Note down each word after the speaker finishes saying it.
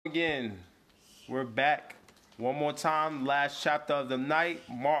Again, we're back one more time. Last chapter of the night,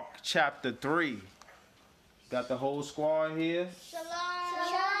 Mark chapter 3. Got the whole squad here. Shalom.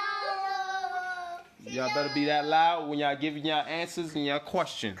 Y'all better be that loud when y'all giving y'all answers and y'all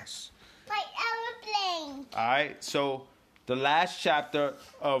questions. Like airplane. All right, so the last chapter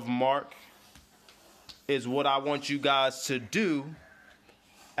of Mark is what I want you guys to do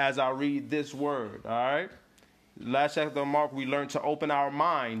as I read this word, all right? Last chapter of Mark, we learned to open our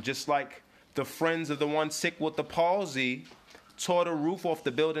mind, just like the friends of the one sick with the palsy tore the roof off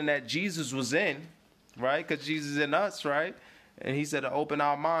the building that Jesus was in, right? Because Jesus is in us, right? And he said to open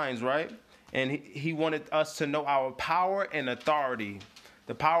our minds, right? And he wanted us to know our power and authority,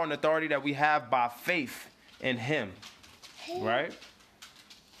 the power and authority that we have by faith in him, right?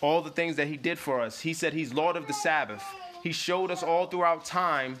 All the things that he did for us. He said he's Lord of the Sabbath. He showed us all throughout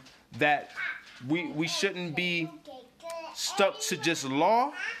time that we shouldn't be stuck to just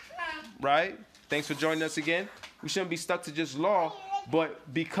law, right? Thanks for joining us again. We shouldn't be stuck to just law,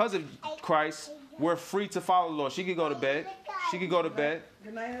 but because of Christ, we're free to follow the law. She could go to bed. She could go to bed.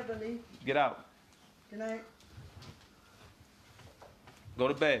 Good night, Heavenly. Get out. Good night. Go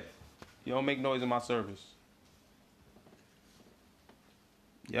to bed. You don't make noise in my service.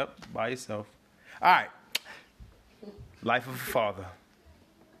 Yep, by yourself. All right. Life of a father.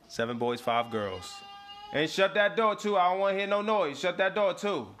 7 boys, 5 girls. And shut that door, too. I don't want to hear no noise. Shut that door,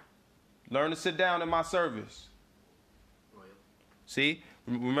 too. Learn to sit down in my service. See?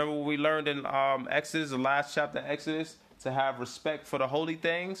 Remember what we learned in Exodus, the last chapter of Exodus? To have respect for the holy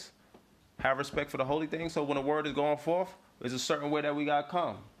things. Have respect for the holy things. So when a word is going forth, there's a certain way that we got to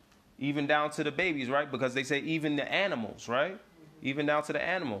come. Even down to the babies, right? Because they say even the animals, right? Even down to the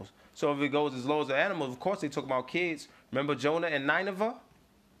animals. So if it goes as low as the animals, of course they talk about kids. Remember Jonah and Nineveh?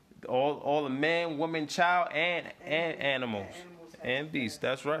 All the man, woman, child, and animals. And beasts.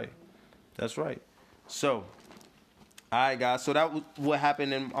 That's right. That's right. So, all right, guys. So that was what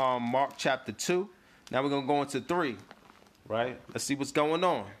happened in Mark chapter 2. Now we're going to go into 3. Right? Let's see what's going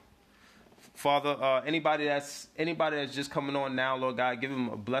on. Father, anybody that's just coming on now, Lord God, give them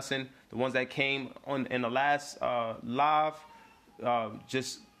a blessing. The ones that came on in the last live,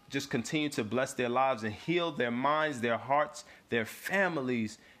 just continue to bless their lives and heal their minds, their hearts, their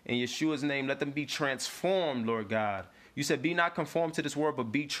families. In Yeshua's name, let them be transformed, Lord God. You said, be not conformed to this world,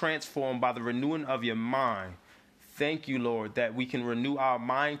 but be transformed by the renewing of your mind. Thank you, Lord, that we can renew our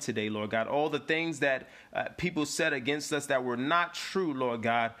mind today, Lord God. All the things that people said against us that were not true, Lord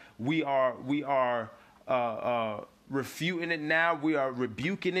God, we are refuting it now. We are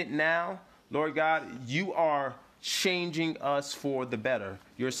rebuking it now. Lord God, you are changing us for the better.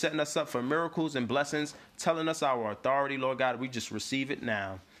 You're setting us up for miracles and blessings, telling us our authority, Lord God. We just receive it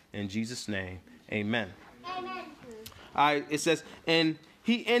now. In Jesus' name, amen. Amen. All right, it says, and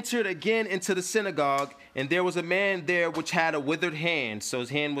he entered again into the synagogue, and there was a man there which had a withered hand. So his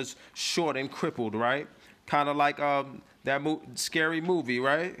hand was short and crippled, right? Kind of like that scary movie,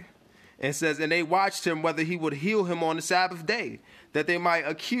 right? And it says, and they watched him whether he would heal him on the Sabbath day, that they might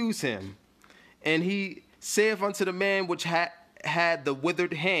accuse him. And he saith unto the man which had the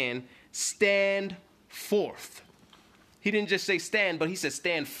withered hand, stand forth. He didn't just say stand, but he said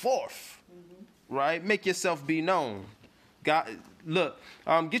stand forth, right? Make yourself be known. God, look,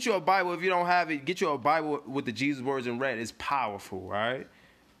 get you a Bible. If you don't have it, get you a Bible with the Jesus words in red. It's powerful, right?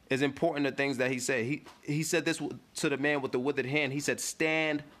 It's important, the things that he said. He said this to the man with the withered hand. He said,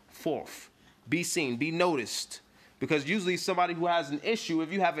 stand forth. Be seen. Be noticed. Because usually somebody who has an issue,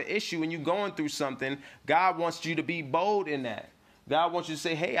 if you have an issue and you're going through something, God wants you to be bold in that. God wants you to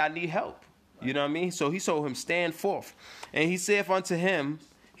say, hey, I need help. You know what I mean? So he told him, stand forth. And he saith unto them,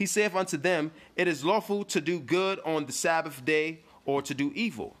 it is lawful to do good on the Sabbath day or to do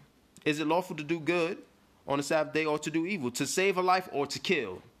evil. Is it lawful to do good on the Sabbath day or to do evil? To save a life or to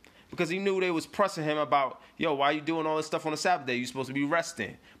kill? Because he knew they was pressing him about, yo, why are you doing all this stuff on the Sabbath day? You're supposed to be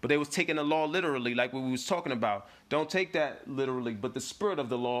resting. But they was taking the law literally, like what we was talking about. Don't take that literally, but the spirit of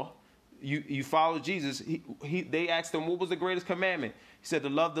the law, you follow Jesus. They asked him, what was the greatest commandment? He said to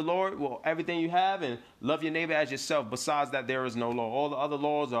love the Lord, well, everything you have, and love your neighbor as yourself. Besides that, there is no law. All the other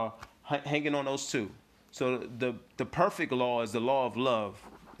laws are hanging on those two. So the perfect law is the law of love,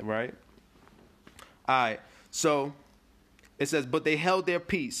 right? All right, so it says, but they held their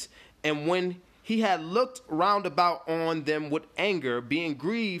peace. And when he had looked round about on them with anger, being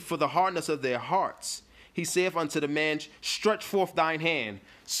grieved for the hardness of their hearts, he saith unto the man, stretch forth thine hand.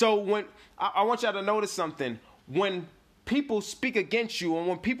 So when I want y'all to notice something. When people speak against you and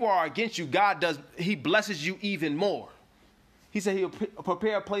when people are against you, he blesses you even more. He said he'll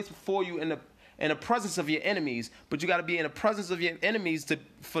prepare a place for you in the presence of your enemies, but you got to be in the presence of your enemies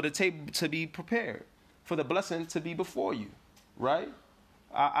for the table to be prepared, for the blessing to be before you, right?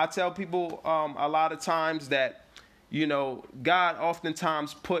 I tell people a lot of times that, you know, God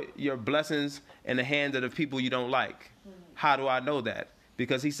oftentimes put your blessings in the hands of the people you don't like. How do I know that?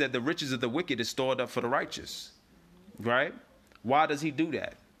 Because he said the riches of the wicked is stored up for the righteous, right? Why does he do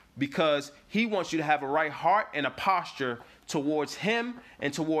that? Because he wants you to have a right heart and a posture towards him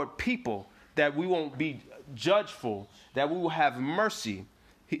and toward people, that we won't be judgeful, that we will have mercy.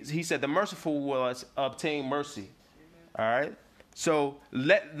 He said the merciful will obtain mercy. All right? So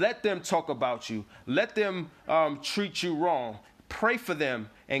let them talk about you. Let them treat you wrong. Pray for them,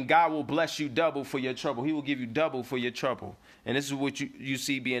 and God will bless you double for your trouble. He will give you double for your trouble. And this is what you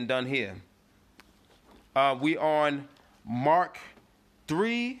see being done here. We on Mark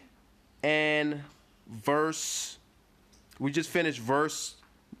 3 and verse. We just finished verse.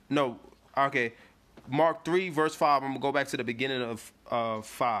 No, okay. Mark 3, verse 5. I'm going to go back to the beginning of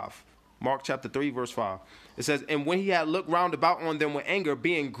 5. Mark chapter 3, verse 5. It says, and when he had looked round about on them with anger,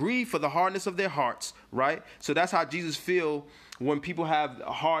 being grieved for the hardness of their hearts, right? So that's how Jesus feel when people have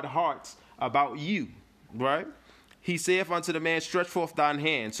hard hearts about you, right? He saith unto the man, stretch forth thine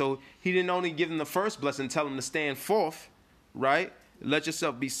hand. So he didn't only give him the first blessing, tell him to stand forth, right? Let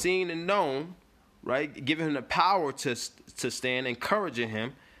yourself be seen and known, right? Giving him the power to stand, encouraging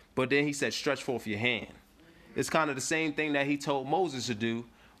him. But then he said, stretch forth your hand. It's kind of the same thing that he told Moses to do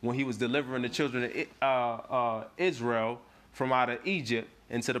when he was delivering the children of Israel from out of Egypt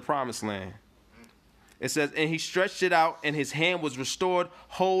into the promised land. It says, and he stretched it out, and his hand was restored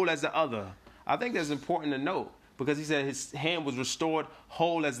whole as the other. I think that's important to note, because he said his hand was restored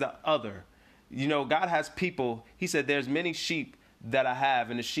whole as the other. You know, God has people. He said, there's many sheep that I have,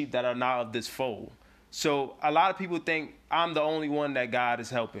 and the sheep that are not of this fold. So a lot of people think I'm the only one that God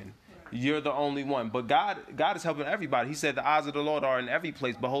is helping. You're the only one. But God is helping everybody. He said the eyes of the Lord are in every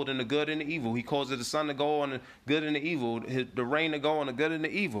place, beholding the good and the evil. He causes the sun to go on the good and the evil, the rain to go on the good and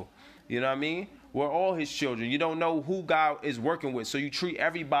the evil. You know what I mean? We're all his children. You don't know who God is working with, so you treat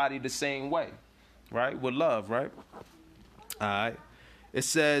everybody the same way, right? With love, right? All right. It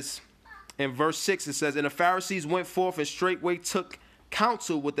says, in verse 6, it says, and the Pharisees went forth and straightway took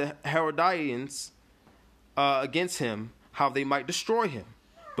counsel with the Herodians against him, how they might destroy him.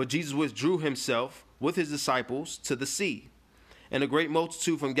 But Jesus withdrew himself with his disciples to the sea. And a great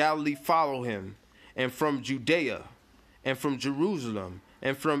multitude from Galilee followed him, and from Judea, and from Jerusalem,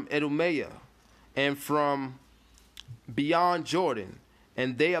 and from Idumea, and from beyond Jordan.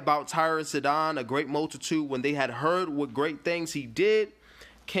 And they about Tyre and Sidon, a great multitude, when they had heard what great things he did,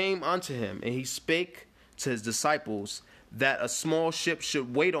 came unto him. And he spake to his disciples that a small ship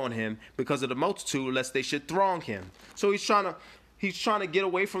should wait on him because of the multitude, lest they should throng him. So he's trying to get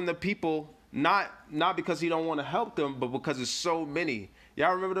away from the people, not because he don't want to help them, but because there's so many.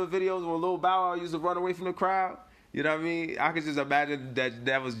 Y'all remember the videos when Lil Bow Wow used to run away from the crowd? You know what I mean? I could just imagine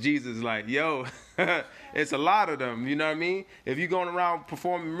that was Jesus, like, yo, it's a lot of them, you know what I mean? If you're going around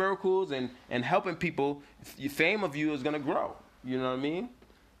performing miracles and helping people, fame of you is going to grow, you know what I mean?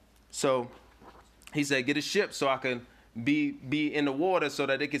 So he said, get a ship so I can be in the water so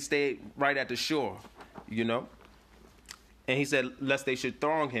that they can stay right at the shore, you know? And he said, lest they should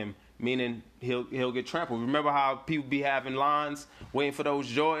throng him, meaning he'll get trampled. Remember how people be having lines waiting for those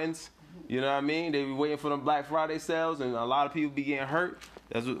Jordans? You know what I mean? They be waiting for them Black Friday sales, and a lot of people be getting hurt.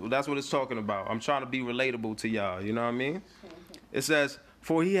 That's what it's talking about. I'm trying to be relatable to y'all. You know what I mean? It says,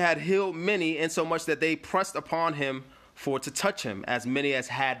 for he had healed many, insomuch that they pressed upon him for to touch him, as many as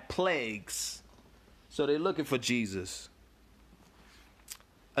had plagues. So they're looking for Jesus.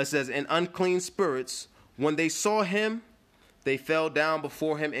 It says, and unclean spirits, when they saw him, they fell down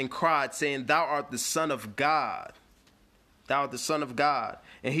before him and cried, saying, thou art the Son of God. Thou art the Son of God.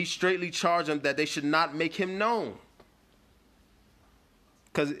 And he straitly charged them that they should not make him known.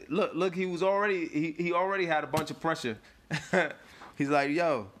 Because look, he already had a bunch of pressure. He's like,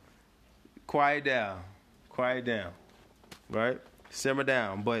 yo, quiet down, right? Simmer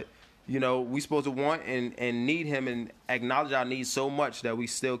down. But, you know, we supposed to want and need him and acknowledge our needs so much that we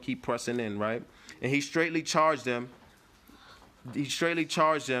still keep pressing in, right? And he straitly charged them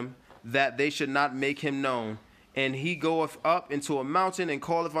that they should not make him known. And he goeth up into a mountain and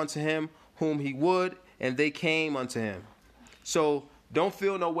calleth unto him whom he would, and they came unto him. So don't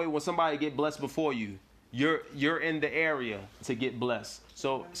feel no way when somebody get blessed before you. You're in the area to get blessed.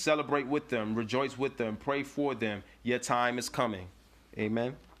 So celebrate with them, rejoice with them, pray for them. Your time is coming.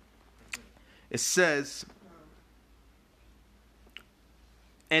 Amen. It says,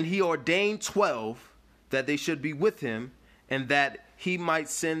 and he ordained 12 that they should be with him, and that he might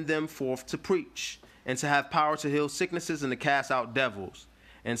send them forth to preach, and to have power to heal sicknesses and to cast out devils.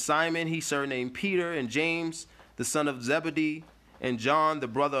 And Simon he surnamed Peter, and James the son of Zebedee, and John the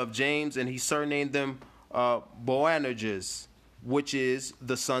brother of James, and he surnamed them Boanerges, which is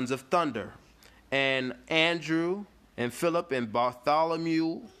the sons of thunder, and Andrew, and Philip, and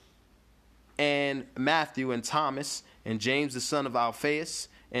Bartholomew, and Matthew, and Thomas, and James the son of Alphaeus,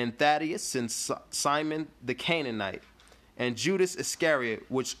 and Thaddeus, and Simon the Canaanite, and Judas Iscariot,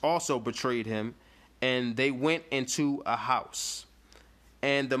 which also betrayed him. And they went into a house.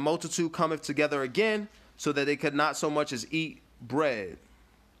 And the multitude cometh together again, so that they could not so much as eat bread.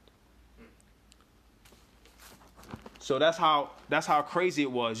 So that's how crazy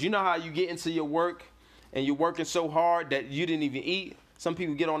it was. You know how you get into your work and you're working so hard that you didn't even eat? Some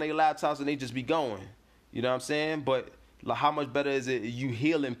people get on their laptops and they just be going. You know what I'm saying? But how much better is it you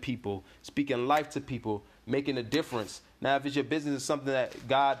healing people, speaking life to people, making a difference? Now, if it's your business, it's something that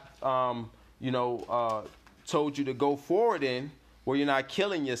God, told you to go forward in, where you're not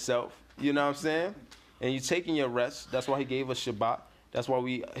killing yourself. You know what I'm saying? And you're taking your rest. That's why he gave us Shabbat. That's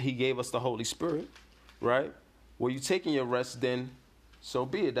why he gave us the Holy Spirit, right? Where you're taking your rest, then so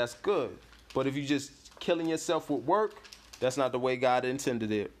be it. That's good. But if you're just killing yourself with work, that's not the way God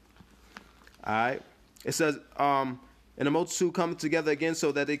intended it. All right? It says, and the multitude coming together again,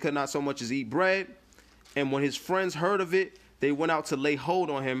 so that they could not so much as eat bread. And when his friends heard of it, they went out to lay hold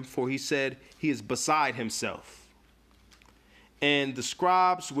on him, for he said he is beside himself. And the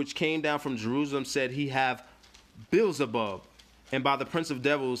scribes which came down from Jerusalem said, he have Beelzebub, and by the prince of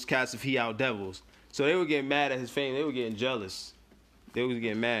devils casteth he out devils. So they were getting mad at his fame. They were getting jealous. They were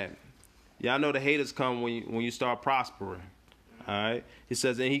getting mad. Yeah, I know the haters come when you start prospering. All right. He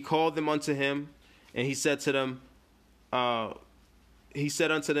says, and he called them unto him, and he said to them, he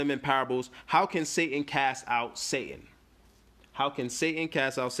said unto them in parables, how can Satan cast out Satan? How can Satan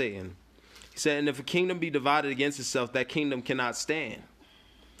cast out Satan? He said, and if a kingdom be divided against itself, that kingdom cannot stand.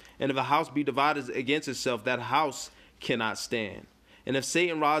 And if a house be divided against itself, that house cannot stand. And if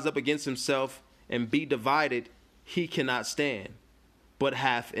Satan rise up against himself and be divided, he cannot stand, but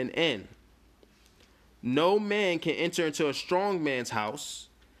hath an end. No man can enter into a strong man's house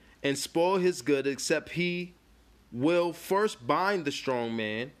and spoil his good, except he will first bind the strong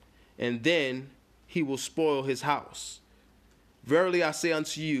man, and then he will spoil his house. Verily I say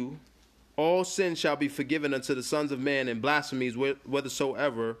unto you, all sin shall be forgiven unto the sons of men, and blasphemies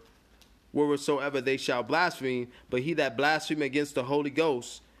whithersoever they shall blaspheme. But he that blasphemeth against the Holy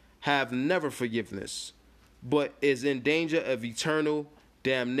Ghost have never forgiveness, but is in danger of eternal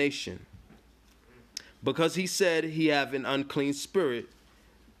damnation. Because he said he have an unclean spirit.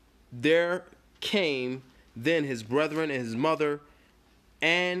 There came then his brethren and his mother,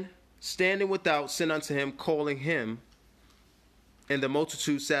 and standing without, sent unto him, calling him. And the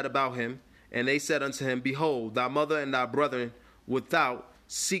multitude sat about him, and they said unto him, behold, thy mother and thy brethren without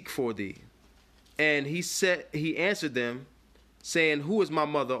seek for thee. And he answered them, saying, who is my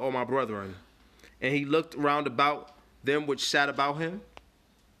mother or my brethren? And he looked round about them which sat about him,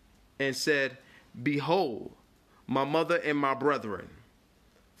 and said, behold, my mother and my brethren.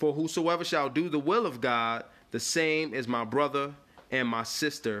 For whosoever shall do the will of God, the same is my brother and my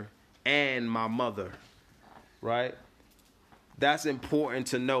sister and my mother. Right? That's important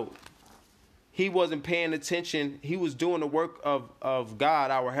to note. He wasn't paying attention. He was doing the work of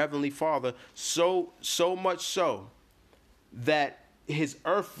God, our Heavenly Father, so much so that his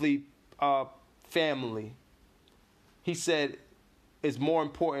earthly family, he said, is more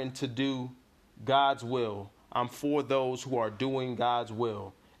important to do God's will. I'm for those who are doing God's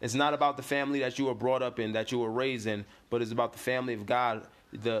will. It's not about the family that you were brought up in, that you were raised in, but it's about the family of God,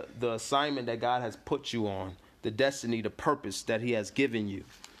 the assignment that God has put you on, the destiny, the purpose that he has given you.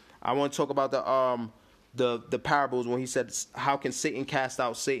 I want to talk about the parables when he said, how can Satan cast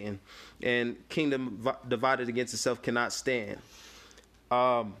out Satan? And kingdom divided against itself cannot stand.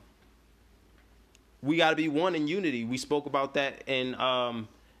 We got to be one in unity. We spoke about that in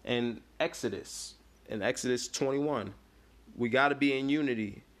Exodus. In Exodus 21. We got to be in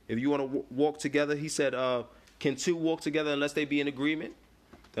unity. If you want to walk together, he said, can two walk together unless they be in agreement?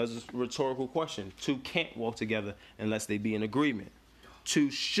 That's a rhetorical question. Two can't walk together unless they be in agreement.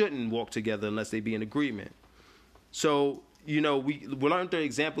 Two shouldn't walk together unless they be in agreement. So, we learned the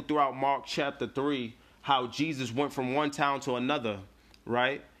example throughout Mark chapter 3, how Jesus went from one town to another,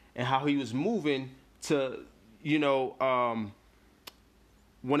 right? And how he was moving to, when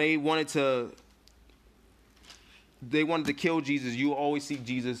they wanted to kill Jesus, you always see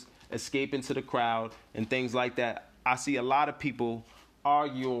Jesus escape into the crowd and things like that. I see a lot of people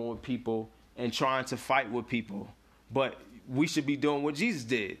arguing with people and trying to fight with people. But we should be doing what Jesus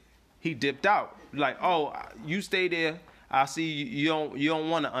did. He dipped out. Like, oh, you stay there. I see you don't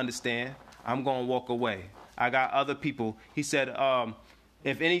want to understand. I'm going to walk away. I got other people. He said,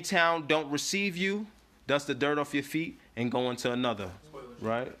 if any town don't receive you, dust the dirt off your feet and go into another. Spoilers.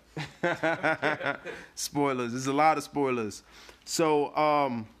 Right? Spoilers. There's a lot of spoilers.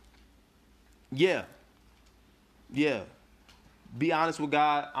 So, yeah. Be honest with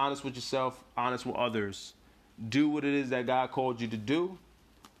God, honest with yourself, honest with others. Do what it is that God called you to do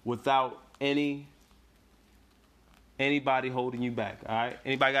without anybody holding you back. All right?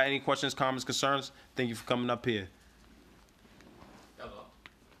 Anybody got any questions, comments, concerns? Thank you for coming up here. Hello.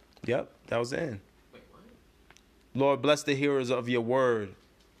 Yep, that was the end. Wait, what? Lord, bless the hearers of your word,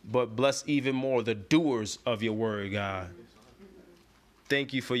 but bless even more the doers of your word, God.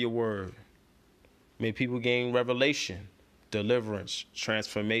 Thank you for your word. May people gain revelation, deliverance,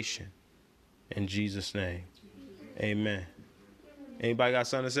 transformation. In Jesus' name. Amen. Anybody got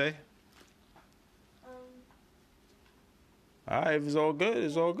something to say? All right, if it's all good,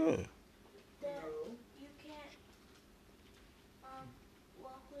 it's all good. That you can't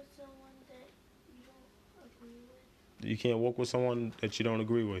walk with someone that you don't agree with. You can't walk with someone that you don't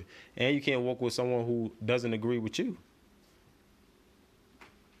agree with. And you can't walk with someone who doesn't agree with you.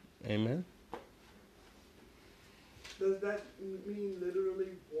 Amen. Does that mean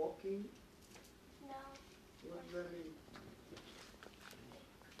literally walking? No. What does that mean?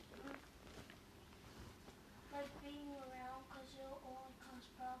 Like being around because you'll only cause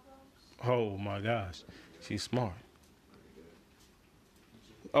problems. Oh, my gosh. She's smart.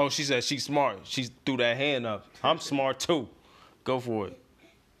 Oh, she said she's smart. She threw that hand up. I'm smart, too. Go for it.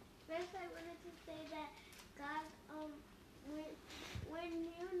 First, I wanted to say that God, when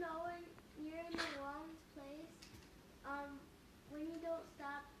you know you're in the wrong place, when you don't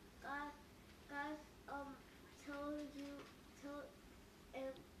stop, God tells you,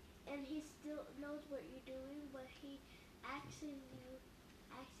 and He still knows what you're doing, but He asks you,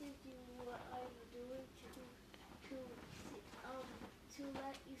 what are you doing to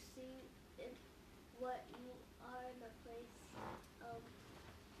let you see what you are in the place,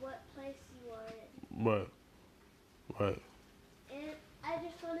 what place you are in. Right. And I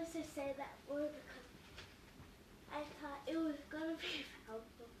just wanted to say that word because I thought it was gonna be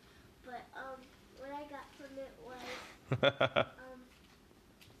powerful, but what I got from it was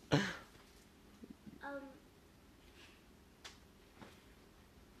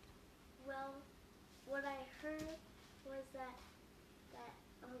well, what I heard was that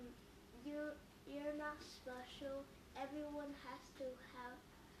you're not special. Everyone has to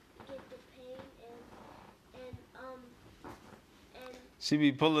get the pain and She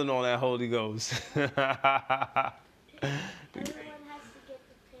be pulling on that Holy Ghost. everyone has to get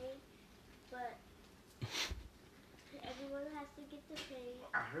the pain, but everyone has to get the pain.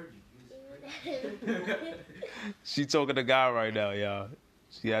 I heard you. She talking to God right now, y'all.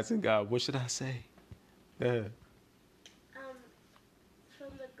 She asking God, what should I say? Go ahead.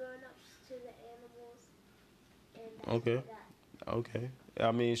 From the grown-ups to the animals, and Okay. that. Okay.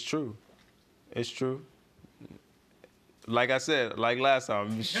 I mean, it's true. It's true. Like I said, like last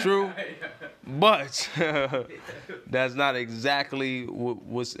time, it's true. But that's not exactly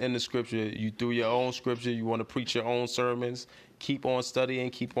what's in the scripture. You through your own scripture, you want to preach your own sermons. Keep on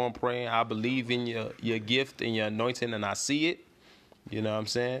studying, keep on praying. I believe in your gift and your anointing, and I see it. You know what I'm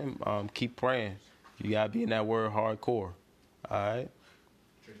saying? Keep praying. You got to be in that word hardcore. All right?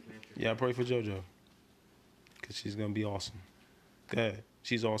 Yeah, I pray for JoJo. Because she's going to be awesome. Go ahead.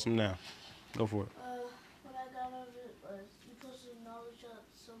 She's awesome now. Go for it. What I got out of it was you're supposed to acknowledge that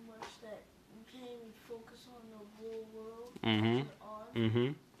so much that you can't even focus on the real world Mm-hmm. that you're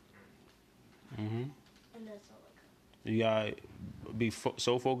on. Mm-hmm. And that's all I got. You got to be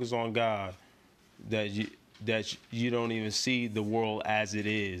so focused on God that you don't even see the world as it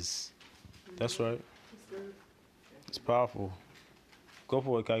is. That's right. It's powerful. Go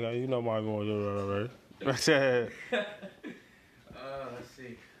for it, Kaka. You know my voice, right? Let's see.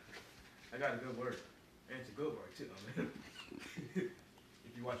 I got a good word. And it's a good word, too, man. If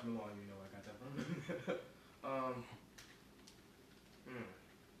you watch me long, you know I got that from.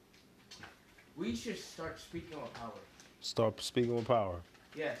 We should start speaking with power. Start speaking with power.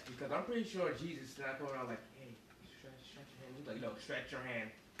 Yes, because I'm pretty sure Jesus is not going around like, hey, stretch your hand. He's like, no, stretch your hand.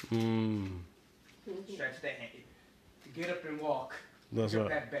 Stretch that hand. Get up and walk. That's Get up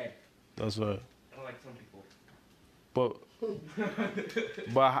right. that bed. That's right. Unlike some people.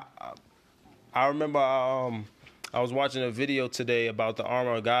 But I remember I was watching a video today about the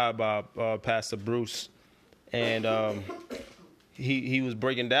armor of God by Pastor Bruce, and he was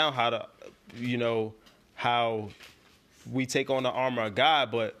breaking down how we take on the armor of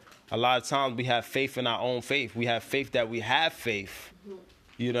God, but a lot of times we have faith in our own faith. We have faith that we have faith.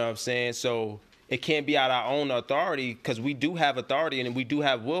 You know what I'm saying? So it can't be out of our own authority, because we do have authority and we do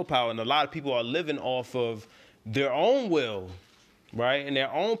have willpower. And a lot of people are living off of their own will, right? And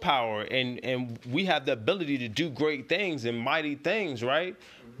their own power. And we have the ability to do great things and mighty things, right?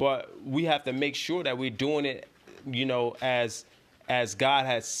 But we have to make sure that we're doing it, you know, as God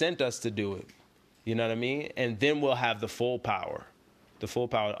has sent us to do it. You know what I mean? And then we'll have the full power,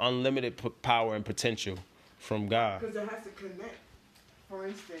 unlimited power and potential from God. Because it has to connect. For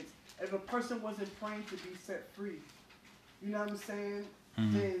instance, if a person wasn't praying to be set free, you know what I'm saying?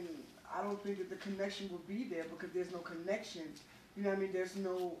 Then I don't think that the connection will be there, because there's no connection. You know what I mean? There's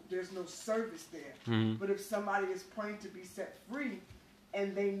no service there. But if somebody is praying to be set free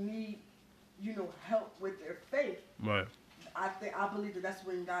and they need, you know, help with their faith, Right. I believe that that's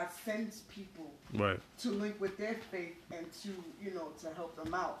when God sends people Right. to link with their faith and to, you know, to help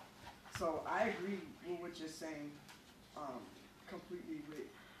them out. So I agree with what you're saying, completely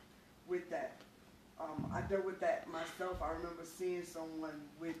with that. I dealt with that myself. I remember seeing someone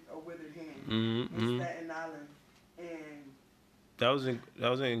with a withered hand in Staten Island, and That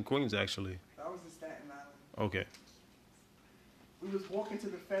was in Queens, actually. that was in Staten Island. Okay. We was walking to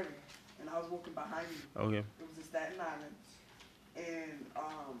the ferry, and I was walking behind you. Okay. It was in Staten Island, and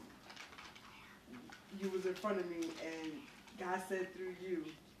you was in front of me, and God said through you,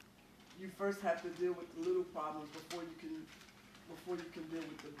 you first have to deal with the little problems before you can deal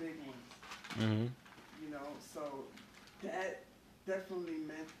with the big ones. You know, so that definitely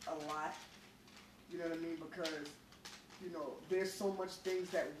meant a lot. You know what I mean? Because, you know, there's so much things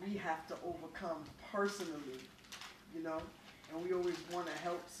that we have to overcome personally, you know, and we always want to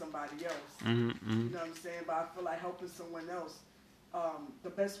help somebody else. You know what I'm saying? But I feel like helping someone else, the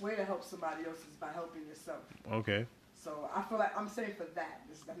best way to help somebody else is by helping yourself. Okay. So I feel like I'm saying for that.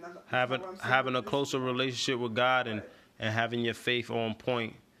 This is not Having what I'm saying having a with this. closer relationship with God, and having your faith on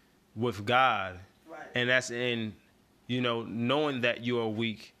point with God. Right. And that's in, you know, knowing that you are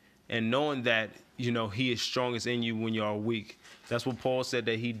weak, and knowing that, you know, He is strongest in you when you are weak. That's what Paul said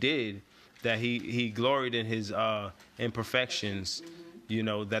that he did, that he gloried in his imperfections, you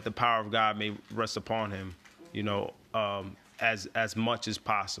know, that the power of God may rest upon him, you know, as much as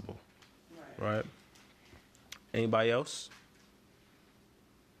possible. Right? Anybody else?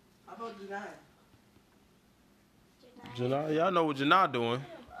 How about Janai? Janai, y'all know what Janai doing.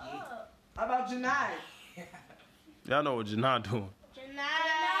 How about Janai? Y'all know what Janai doing.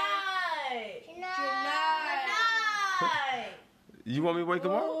 You want me to wake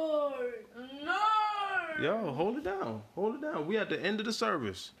him up? No. Yo, hold it down. Hold it down. We at the end of the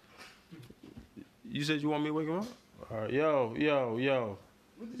service. You said you want me to wake him up? All right. Yo.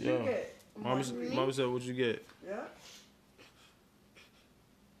 What did you get? Mama said, what'd you get? Yeah?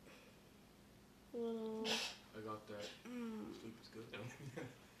 I got that. Sleep is good.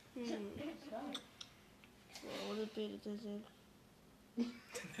 I wasn't paying attention.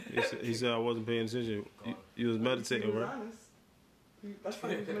 He said I wasn't paying attention. You was meditating, He was right? honest. That's why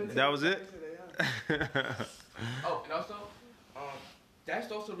he was meditating. That was it? Oh, and also,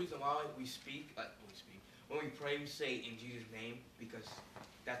 that's also the reason why we speak, when we pray, we say in Jesus' name, because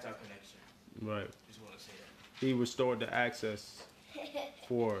that's our connection. Right. Just want to say that. He restored the access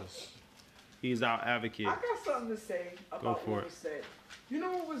for us. He's our advocate. I got something to say about for what it. was said. You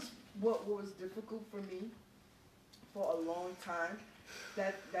know what was difficult for me for a long time?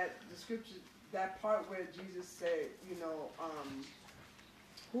 That the scripture, that part where Jesus said, you know,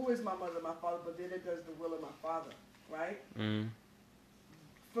 who is my mother, my father, but then it does the will of my Father, right?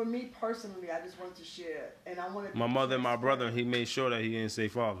 For me personally, I just wanted to share, and I wanted My mother and my brother, he made sure that he didn't say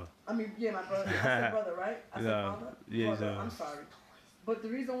father. I mean, yeah, my brother. I said brother, right? I said Yeah. father. Yeah, Brother, yeah. I'm sorry. But the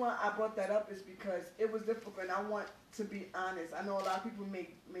reason why I brought that up is because it was difficult, and I want to be honest. I know a lot of people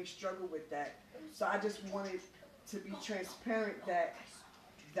may struggle with that, so I just wanted to be transparent that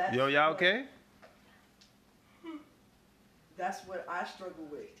that's Yo, y'all what- okay? That's what I struggle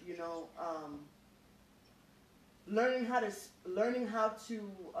with, you know. Learning how to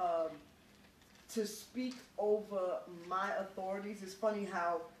speak over my authorities. It's funny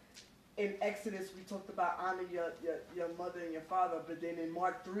how in Exodus we talked about honor your mother and your father, but then in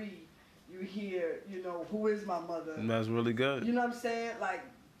Mark 3 you hear, you know, who is my mother? That's really good. You know what I'm saying? Like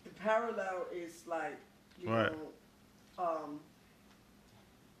the parallel is like, you Right. know,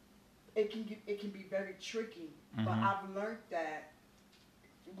 it can be very tricky. But I've learned that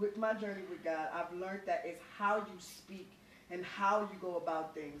with my journey with God, I've learned that it's how you speak and how you go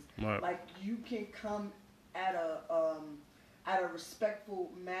about things. Right. Like you can come at a respectful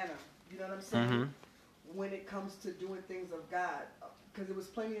manner. You know what I'm saying? when it comes to doing things of God. Because there was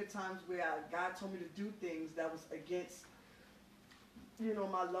plenty of times where God told me to do things that was against,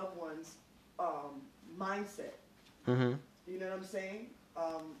 my loved ones' mindset. Mm-hmm. You know what I'm saying?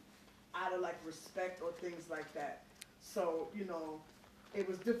 Out of like respect or things like that. So, it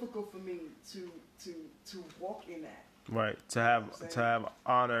was difficult for me to walk in that. Right. To have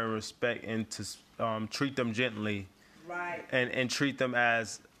honor and respect, and to treat them gently. Right. And treat them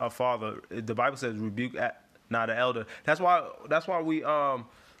as a father. The Bible says rebuke not an elder. That's why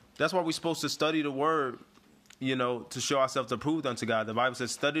we're supposed to study the word, to show ourselves approved unto God. The Bible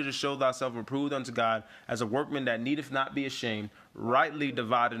says, study to show thyself approved unto God, as a workman that needeth not be ashamed, rightly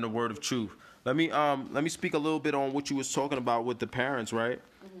dividing the word of truth. Let me speak a little bit on what you was talking about with the parents, right?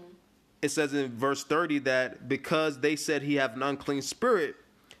 Mm-hmm. It says in verse 30 that because they said he have an unclean spirit,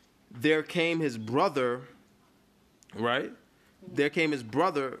 there came his brother, right? Mm-hmm. There came his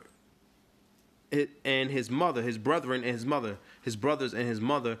brother and his mother, his brethren and his mother, his brothers and his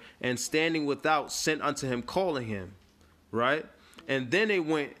mother, and standing without sent unto him, calling him, right? And then they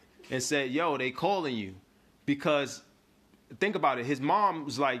went and said, yo, they calling you. Because think about it, his mom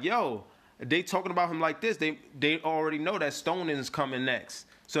was like, yo, they talking about him like this. They already know that stoning is coming next.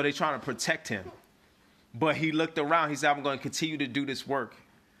 So they trying to protect him. But he looked around, he said, I'm going to continue to do this work.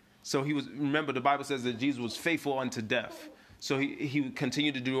 So remember the Bible says that Jesus was faithful unto death. So he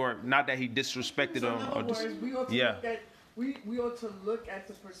continued to do work, not that he disrespected them. In other words, we ought to look at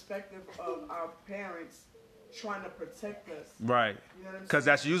the perspective of our parents trying to protect us. Right. Because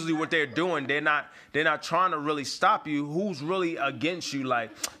that's usually what they're doing. They're not trying to really stop you. Who's really against you? Like,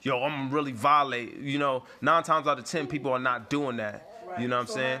 yo, I'm really violate. 9 times out of 10, people are not doing that. Right. You know what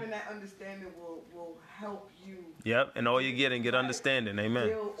I'm saying? Having that understanding will help you. Yep, and all you get understanding. Amen.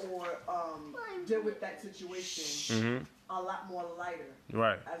 Deal with that situation a lot more lighter.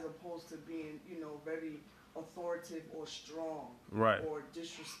 Right. As opposed to being, very authoritative or strong. Right. Or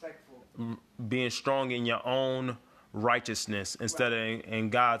disrespectful. Being strong in your own righteousness instead of in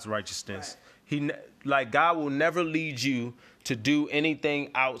God's righteousness. Right. God will never lead you to do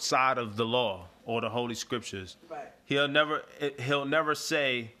anything outside of the law or the Holy Scriptures. Right. He'll never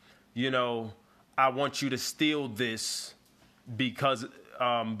say, I want you to steal this because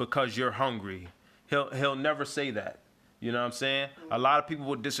you're hungry. He'll never say that. You know what I'm saying? Mm-hmm. A lot of people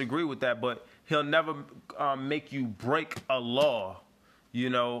would disagree with that, but he'll never make you break a law.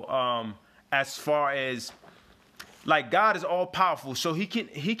 As far as God is all powerful, so he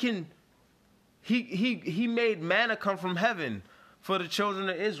made manna come from heaven for the children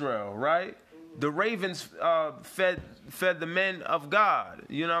of Israel, right? The ravens fed the men of God.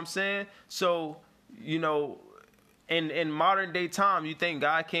 You know what I'm saying? So, in modern day time, you think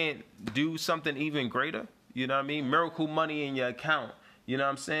God can't do something even greater? You know what I mean? Miracle money in your account. You know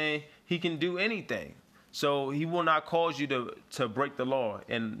what I'm saying? He can do anything. So he will not cause you to break the law.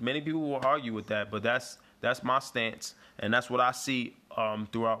 And many people will argue with that, but that's my stance. And that's what I see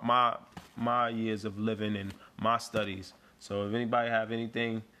throughout my years of living and my studies. So if anybody have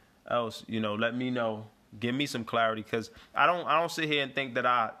anything else, let me know. Give me some clarity, because I don't sit here and think that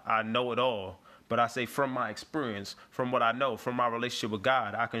I know it all. But I say from my experience, from what I know, from my relationship with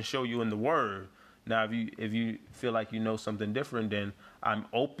God, I can show you in the Word. Now, if you feel like you know something different, then I'm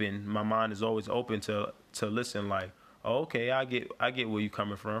open. My mind is always open to listen. Like, oh, okay, I get where you're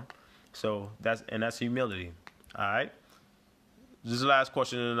coming from. So that's humility. All right. This is the last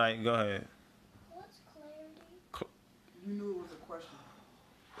question of the night. Go ahead. What's clarity? You knew it was a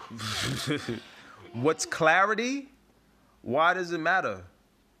question. What's clarity? Why does it matter?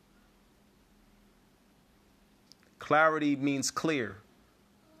 Clarity means clear.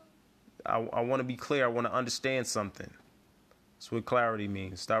 I want to be clear. I want to understand something. That's what clarity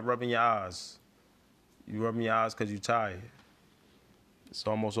means. Stop rubbing your eyes. You rubbing your eyes because you're tired. It's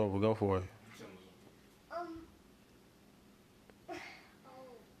almost over. Go for it.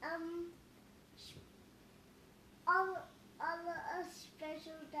 All of us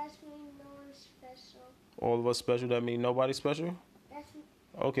special, that means no one's special. All of us special, that means nobody special?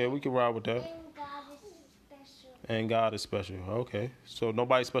 Okay, we can ride with that. And God is special. And God is special. Okay. So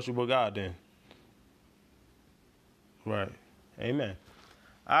nobody's special but God then. Right. Amen.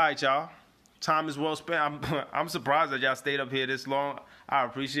 All right, y'all. Time is well spent. I'm surprised that y'all stayed up here this long. I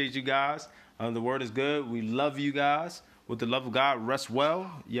appreciate you guys. The word is good. We love you guys. With the love of God, rest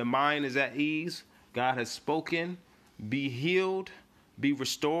well. Your mind is at ease. God has spoken. Be healed. Be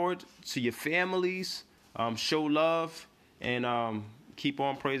restored to your families. Show love. And keep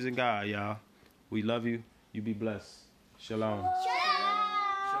on praising God, y'all. We love you. You be blessed. Shalom.